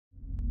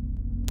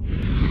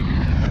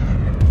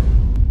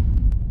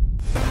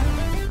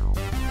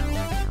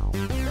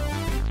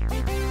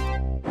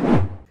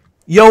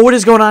Yo, what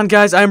is going on,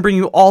 guys? I'm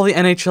bringing you all the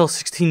NHL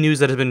 16 news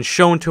that has been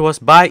shown to us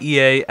by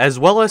EA, as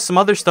well as some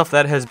other stuff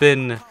that has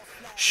been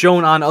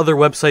shown on other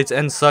websites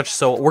and such.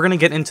 So we're going to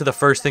get into the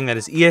first thing, that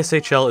is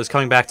EASHL is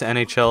coming back to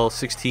NHL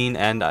 16,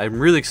 and I'm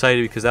really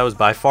excited because that was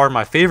by far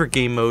my favorite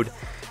game mode,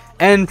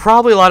 and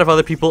probably a lot of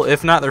other people,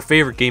 if not their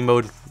favorite game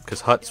mode,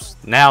 because HUT's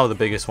now the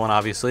biggest one,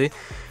 obviously.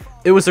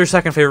 It was their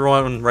second favorite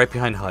one, right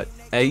behind HUT.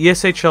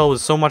 ESHL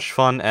was so much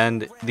fun,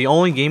 and the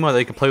only game mode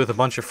they could play with a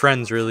bunch of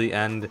friends, really,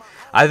 and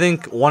I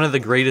think one of the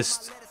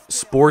greatest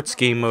sports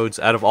game modes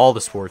out of all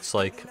the sports.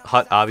 Like,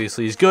 HUT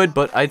obviously is good,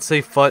 but I'd say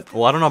FUT,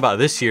 well, I don't know about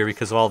this year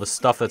because of all the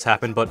stuff that's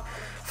happened, but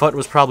FUT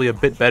was probably a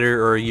bit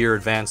better or a year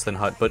advanced than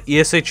HUT. But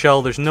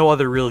ESHL, there's no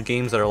other real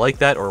games that are like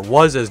that or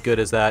was as good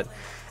as that,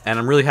 and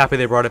I'm really happy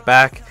they brought it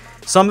back.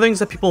 Some things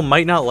that people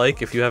might not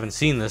like if you haven't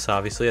seen this,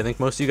 obviously. I think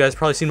most of you guys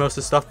probably seen most of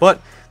this stuff,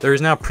 but there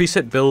is now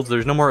preset builds.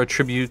 There's no more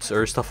attributes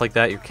or stuff like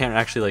that. You can't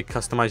actually like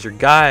customize your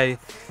guy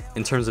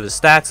in terms of his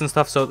stats and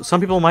stuff. So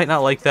some people might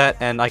not like that,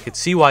 and I could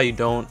see why you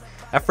don't.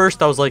 At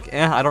first I was like,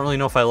 I don't really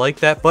know if I like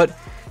that, but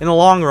in the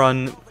long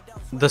run,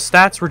 the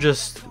stats were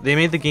just, they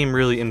made the game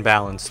really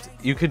imbalanced.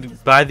 You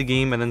could buy the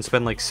game and then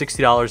spend like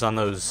 $60 on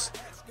those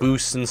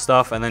boosts and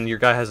stuff, and then your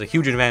guy has a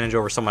huge advantage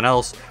over someone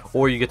else,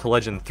 or you get to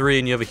Legend 3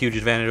 and you have a huge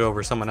advantage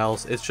over someone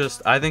else. It's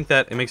just, I think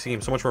that it makes the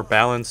game so much more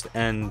balanced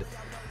and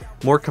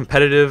more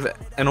competitive,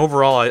 and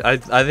overall I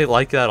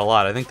like that a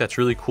lot. I think that's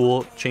really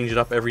cool. Change it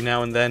up every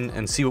now and then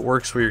and see what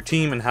works for your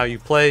team and how you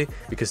play,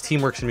 because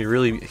teamwork's gonna be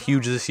really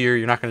huge this year.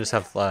 You're not gonna just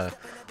have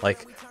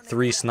like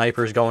 3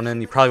 snipers going in.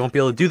 You probably won't be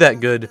able to do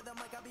that good.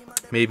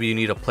 Maybe you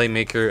need a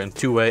playmaker and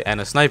two-way and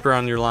a sniper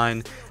on your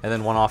line, and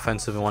then 1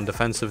 offensive and 1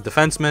 defensive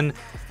defenseman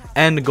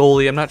and a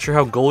goalie. I'm not sure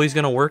how goalie's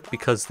gonna work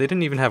because they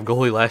didn't even have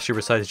goalie last year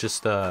besides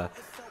just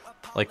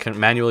like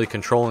manually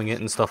controlling it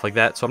and stuff like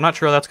that. So I'm not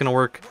sure how that's gonna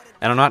work,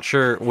 and I'm not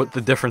sure what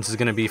the difference is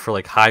gonna be for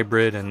like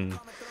hybrid and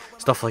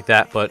stuff like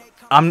that. But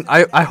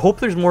I hope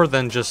there's more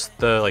than just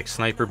the like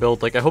sniper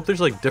build. Like, I hope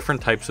there's like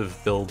different types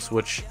of builds,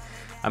 which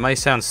I might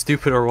sound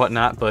stupid or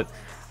whatnot, but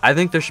I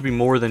think there should be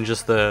more than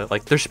just the,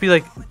 like, there should be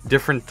like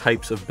different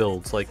types of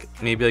builds, like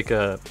maybe like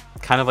a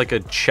kind of like a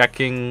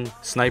checking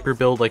sniper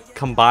build, like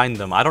combine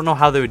them. I don't know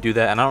how they would do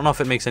that, and I don't know if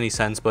it makes any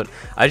sense, but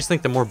I just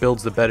think the more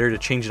builds the better, to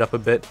change it up a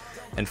bit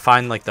and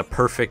find like the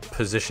perfect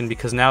position,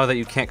 because now that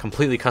you can't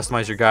completely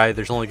customize your guy,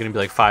 there's only going to be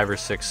like 5 or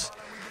 6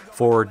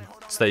 forwards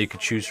that you could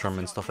choose from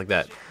and stuff like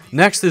that.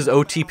 Next is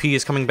OTP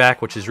is coming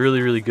back, which is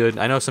really good.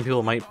 I know some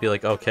people might be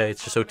like, okay,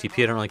 it's just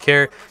OTP, I don't really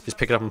care, just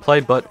pick it up and play,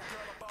 but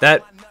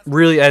that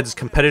really adds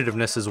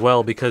competitiveness as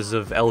well because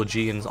of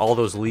LG and all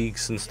those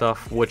leagues and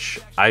stuff, which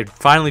I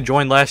finally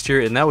joined last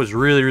year, and that was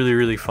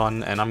really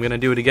fun, and I'm going to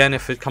do it again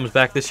if it comes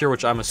back this year,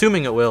 which I'm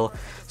assuming it will.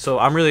 So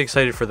I'm really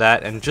excited for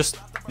that, and just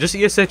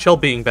ESHL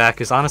being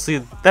back is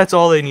honestly, that's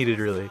all they needed,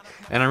 really.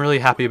 And I'm really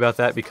happy about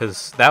that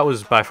because that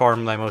was by far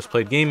my most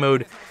played game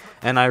mode,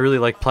 and I really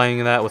like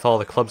playing that with all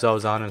the clubs I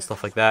was on and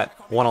stuff like that.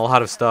 Won a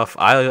lot of stuff.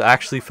 I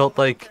actually felt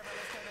like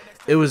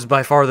it was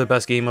by far the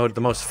best game mode,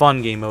 the most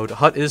fun game mode.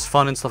 HUT is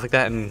fun and stuff like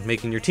that, and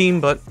making your team,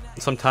 but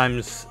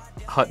sometimes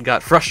HUT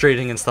got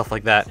frustrating and stuff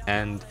like that,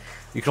 and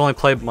you can only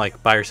play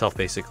like by yourself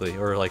basically,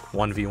 or like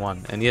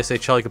 1v1. And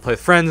ESHL you can play with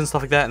friends and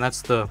stuff like that, and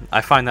that's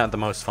I find that the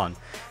most fun.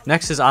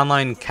 Next is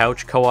online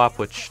couch co-op,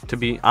 which, to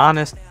be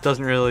honest,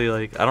 doesn't really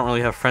like, I don't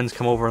really have friends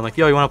come over and like,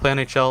 yo, you want to play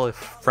NHL? If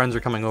friends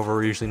are coming over,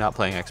 we're usually not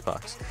playing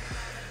Xbox.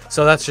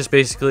 So that's just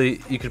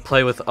basically, you could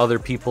play with other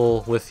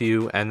people with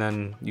you, and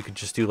then you could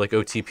just do like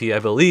OTP, I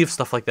believe,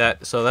 stuff like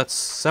that. So that's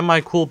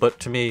semi-cool, but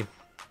to me,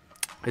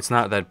 it's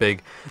not that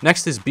big.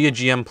 Next is Be a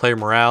GM Player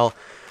Morale,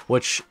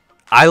 which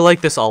I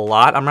like this a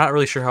lot. I'm not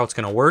really sure how it's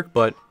going to work,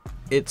 but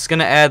it's going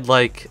to add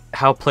like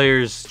how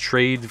players'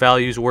 trade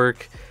values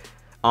work.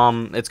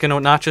 It's going to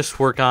not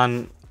just work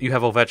on, you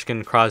have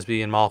Ovechkin,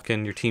 Crosby, and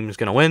Malkin, your team is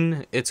going to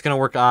win. It's going to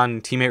work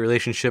on teammate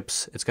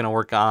relationships. It's going to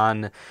work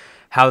on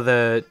how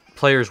the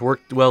players work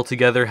well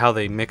together, how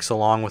they mix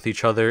along with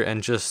each other,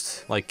 and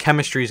just like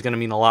chemistry is going to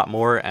mean a lot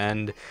more.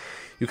 And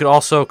you could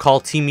also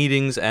call team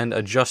meetings and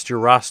adjust your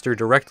roster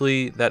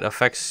directly. That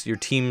affects your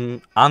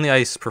team on the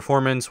ice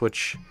performance,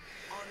 which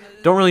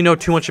don't really know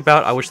too much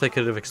about. I wish they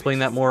could have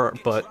explained that more,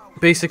 but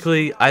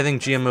basically I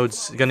think GM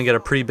mode's going to get a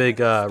pretty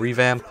big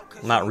revamp.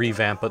 Not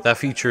revamp, but that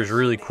feature is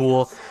really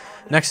cool.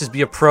 Next is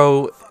Be a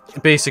Pro.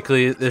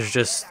 Basically, there's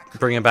just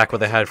bringing back what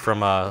they had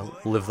from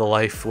Live the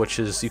Life, which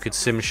is you could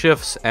sim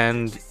shifts,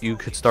 and you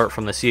could start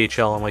from the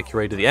CHL and make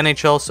your way to the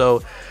NHL,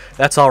 so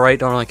that's alright,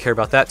 don't really care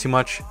about that too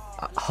much.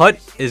 HUT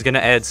is going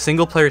to add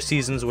single-player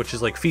seasons, which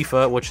is like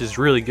FIFA, which is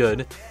really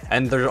good,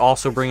 and they're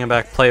also bringing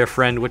back Play a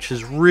Friend, which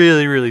is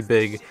really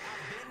big.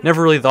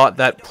 Never really thought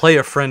that Play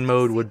a Friend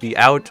mode would be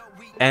out,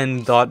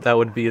 and thought that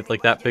would be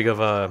like that big of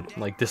a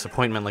like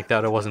disappointment, like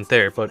that it wasn't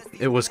there, but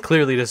it was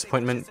clearly a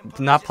disappointment.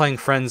 Not playing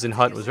friends in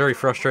HUT was very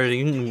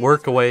frustrating. You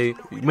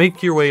can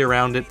make your way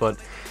around it, but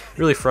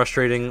really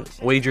frustrating.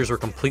 Wagers were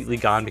completely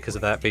gone because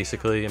of that,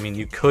 basically. I mean,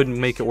 you could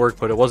make it work,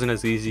 but it wasn't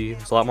as easy.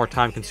 It was a lot more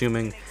time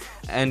consuming,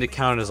 and it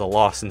counted as a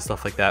loss and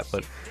stuff like that.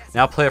 But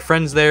now Play a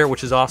Friend's there,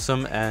 which is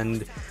awesome,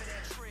 and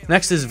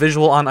Next is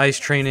visual on ice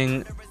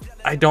training.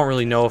 I don't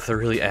really know if they're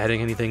really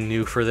adding anything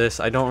new for this.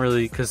 I don't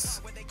really,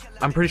 because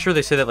I'm pretty sure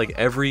they say that like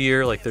every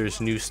year, like there's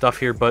new stuff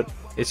here, but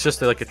it's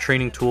just like a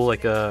training tool,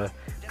 like a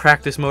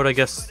practice mode, I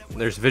guess.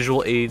 There's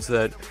visual aids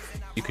that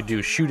you could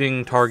do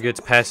shooting targets,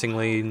 passing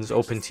lanes,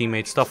 open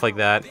teammates, stuff like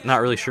that. Not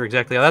really sure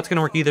exactly how that's going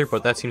to work either,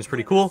 but that seems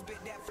pretty cool.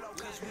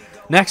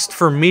 Next,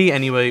 for me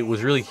anyway,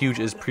 was really huge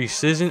is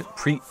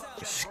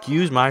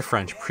excuse my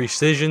French,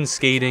 precision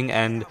skating.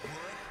 And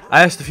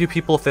I asked a few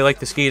people if they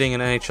liked the skating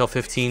in NHL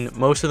 15.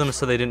 Most of them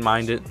said they didn't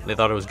mind it. They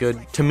thought it was good.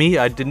 To me,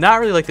 I did not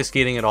really like the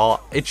skating at all.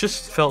 It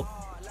just felt,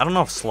 I don't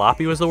know if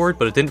sloppy was the word,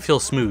 but it didn't feel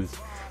smooth.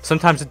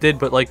 Sometimes it did,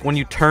 but like when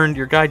you turned,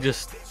 your guy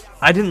just,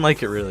 I didn't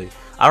like it really.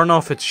 I don't know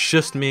if it's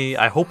just me.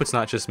 I hope it's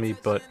not just me,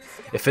 but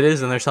if it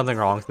is, then there's something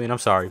wrong with me, and I'm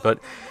sorry. But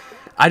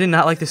I did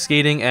not like the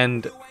skating,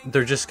 and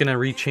they're just going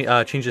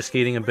to change the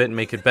skating a bit and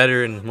make it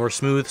better and more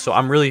smooth, so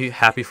I'm really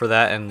happy for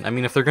that. And I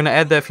mean, if they're going to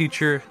add that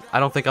feature, I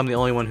don't think I'm the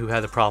only one who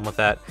had a problem with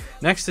that.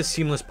 Next is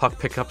seamless puck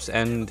pickups,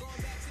 and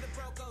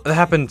that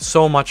happened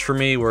so much for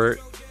me where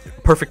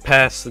perfect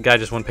pass, the guy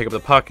just wouldn't pick up the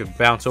puck, it would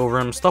bounce over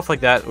him, stuff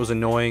like that was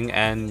annoying,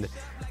 and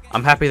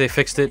I'm happy they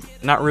fixed it.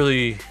 Not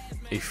really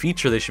a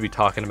feature they should be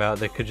talking about.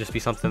 That could just be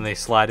something they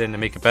slide in to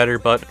make it better,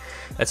 but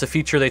that's a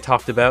feature they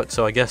talked about,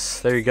 so I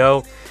guess there you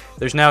go.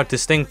 There's now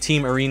distinct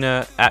team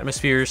arena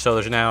atmospheres, so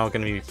there's now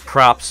going to be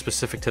props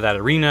specific to that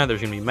arena.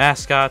 There's going to be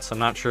mascots. I'm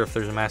not sure if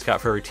there's a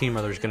mascot for every team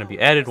or there's going to be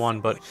added one,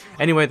 but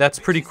anyway, that's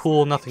pretty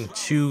cool. Nothing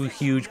too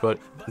huge, but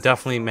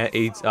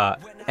definitely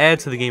add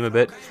to the game a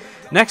bit.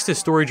 Next is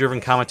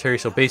story-driven commentary,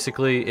 so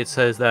basically it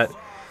says that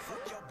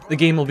the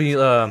game will be,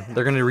 they're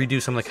going to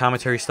redo some of the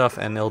commentary stuff,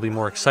 and it'll be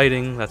more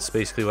exciting. That's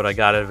basically what I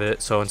got out of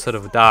it. So instead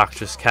of Doc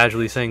just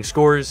casually saying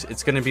scores,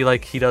 it's going to be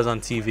like he does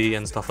on TV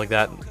and stuff like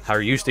that, how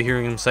you're used to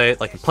hearing him say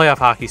it, like in playoff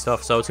hockey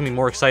stuff. So it's going to be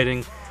more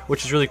exciting,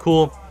 which is really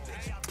cool.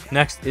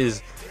 Next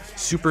is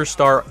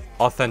Superstar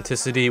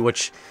Authenticity,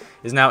 which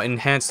is now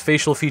enhanced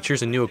facial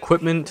features and new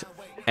equipment,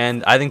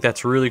 and I think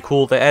that's really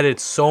cool. They added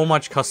so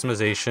much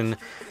customization.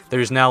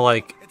 There's now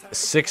like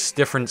 6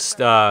 different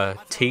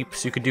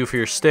tapes you could do for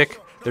your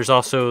stick. There's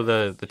also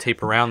the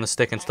tape around the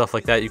stick and stuff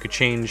like that. You could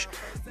change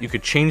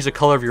the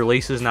color of your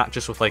laces, not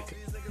just with like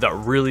the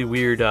really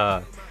weird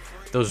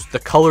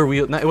the color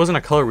wheel. It wasn't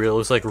a color wheel. It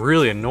was like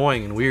really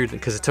annoying and weird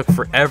because it took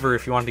forever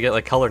if you wanted to get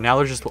like color. Now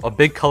there's just a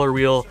big color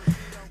wheel.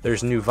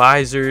 There's new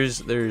visors.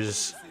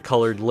 There's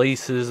colored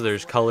laces.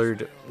 There's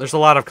a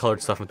lot of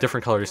colored stuff with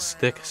different colored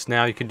sticks.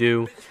 Now you could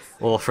do,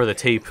 well, for the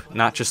tape,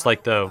 not just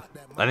like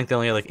I think they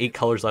only had like 8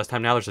 colors last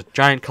time. Now there's a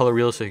giant color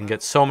wheel, so you can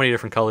get so many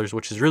different colors,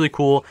 which is really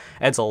cool.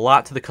 Adds a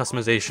lot to the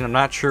customization. I'm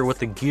not sure what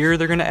the gear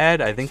they're going to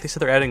add. I think they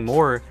said they're adding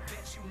more,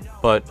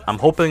 but I'm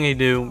hoping they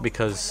do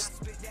because,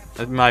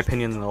 in my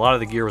opinion, a lot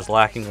of the gear was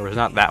lacking. There was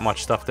not that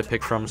much stuff to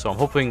pick from, so I'm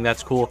hoping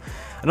that's cool.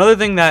 Another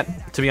thing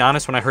that, to be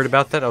honest, when I heard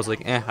about that, I was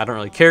like, I don't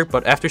really care.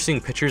 But after seeing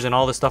pictures and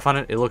all this stuff on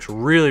it, it looks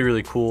really,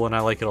 really cool, and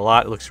I like it a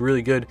lot. It looks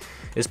really good.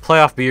 Is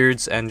playoff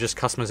beards and just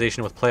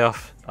customization with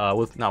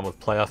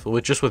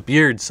just with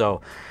beards.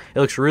 So it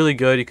looks really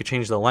good. You could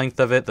change the length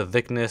of it, the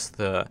thickness,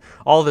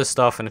 all this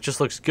stuff, and it just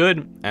looks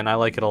good, and I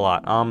like it a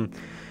lot.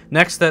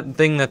 Next, that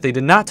thing that they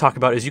did not talk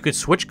about is you could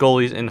switch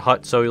goalies in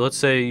HUT. So let's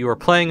say you are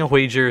playing a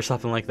wager or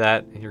something like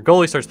that, and your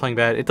goalie starts playing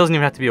bad. It doesn't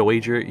even have to be a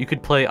wager. You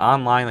could play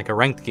online like a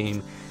ranked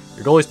game.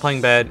 Your goalie's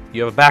playing bad.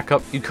 You have a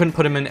backup. You couldn't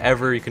put him in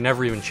ever. You could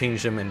never even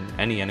change him in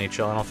any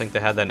NHL. I don't think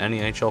they had that in any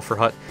NHL for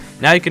HUT.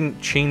 Now you can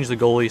change the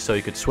goalie, so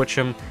you could switch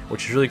him,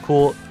 which is really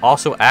cool.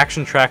 Also,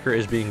 Action Tracker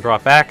is being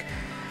brought back.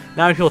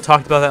 Not many people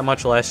talked about that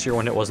much last year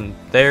when it wasn't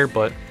there,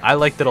 but I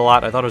liked it a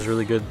lot. I thought it was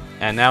really good,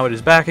 and now it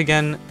is back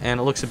again, and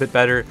it looks a bit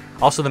better.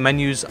 Also, the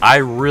menus, I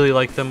really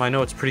like them. I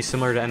know it's pretty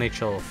similar to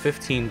NHL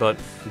 15, but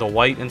the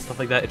white and stuff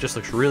like that, it just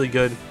looks really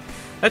good.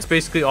 That's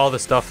basically all the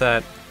stuff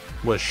that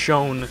was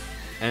shown,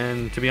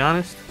 and to be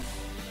honest,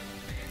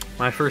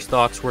 my first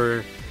thoughts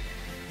were,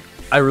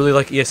 I really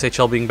like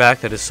ESHL being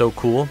back. That is so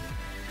cool.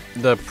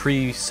 The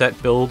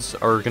preset builds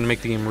are going to make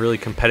the game really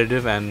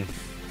competitive, and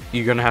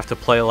you're going to have to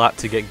play a lot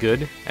to get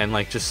good and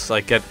just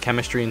get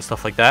chemistry and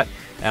stuff like that.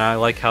 And I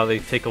like how they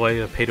take away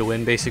the pay to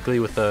win basically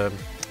with the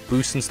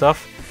boosts and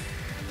stuff.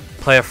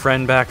 Play a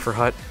friend back for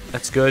HUT.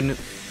 That's good.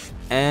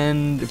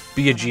 And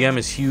be a GM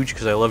is huge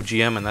because I love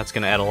GM, and that's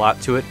going to add a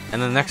lot to it.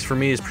 And then next for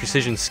me is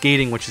precision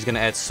skating, which is going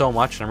to add so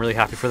much, and I'm really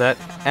happy for that.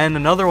 And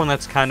another one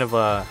that's kind of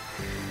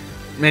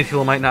many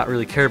people might not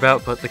really care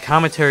about, but the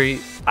commentary,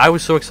 I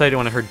was so excited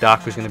when I heard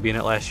Doc was going to be in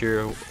it last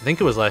year. I think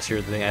it was last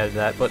year that they added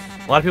that, but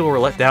a lot of people were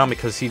let down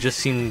because he just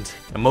seemed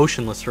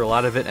emotionless for a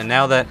lot of it. And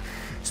now that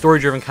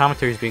story-driven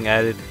commentary is being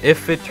added,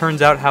 if it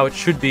turns out how it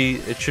should be,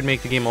 it should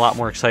make the game a lot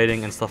more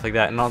exciting and stuff like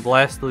that. And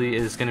lastly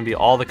is going to be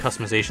all the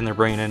customization they're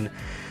bringing in.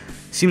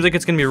 Seems like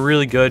it's going to be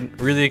really good,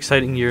 really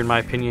exciting year in my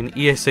opinion.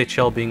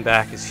 ESHL being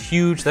back is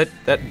huge. That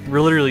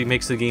literally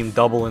makes the game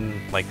double in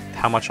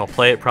how much I'll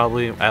play it,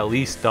 probably at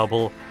least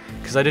double,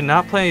 because I did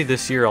not play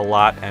this year a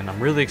lot, and I'm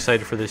really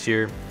excited for this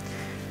year.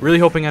 Really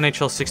hoping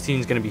NHL 16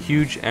 is going to be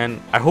huge,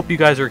 and I hope you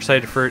guys are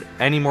excited for it.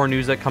 Any more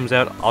news that comes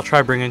out, I'll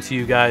try bringing it to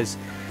you guys,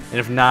 and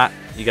if not,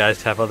 you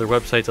guys have other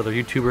websites, other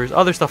YouTubers,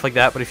 other stuff like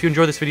that. But if you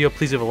enjoyed this video,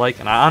 please leave a like,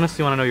 and I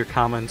honestly want to know your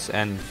comments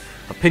and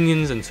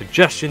opinions and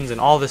suggestions and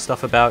all this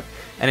stuff about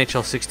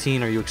NHL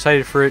 16. Are you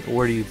excited for it?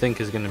 Where do you think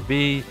is going to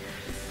be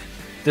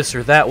this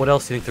or that? What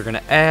else do you think they're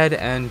going to add?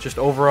 And just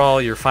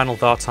overall your final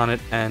thoughts on it.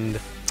 And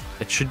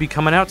it should be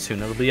coming out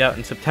soon. It'll be out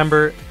in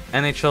September.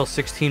 NHL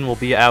 16 will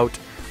be out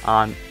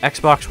on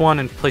Xbox One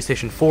and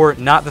PlayStation 4,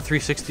 not the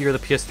 360 or the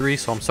PS3,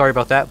 so I'm sorry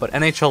about that. But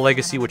NHL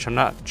Legacy, which I'm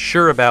not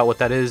sure about what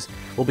that is,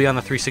 will be on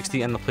the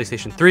 360 and the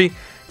PlayStation 3,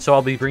 so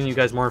I'll be bringing you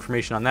guys more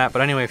information on that.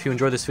 But anyway, if you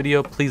enjoyed this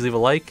video, please leave a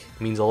like.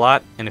 It means a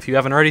lot. And if you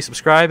haven't already,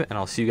 subscribe, and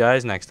I'll see you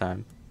guys next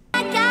time.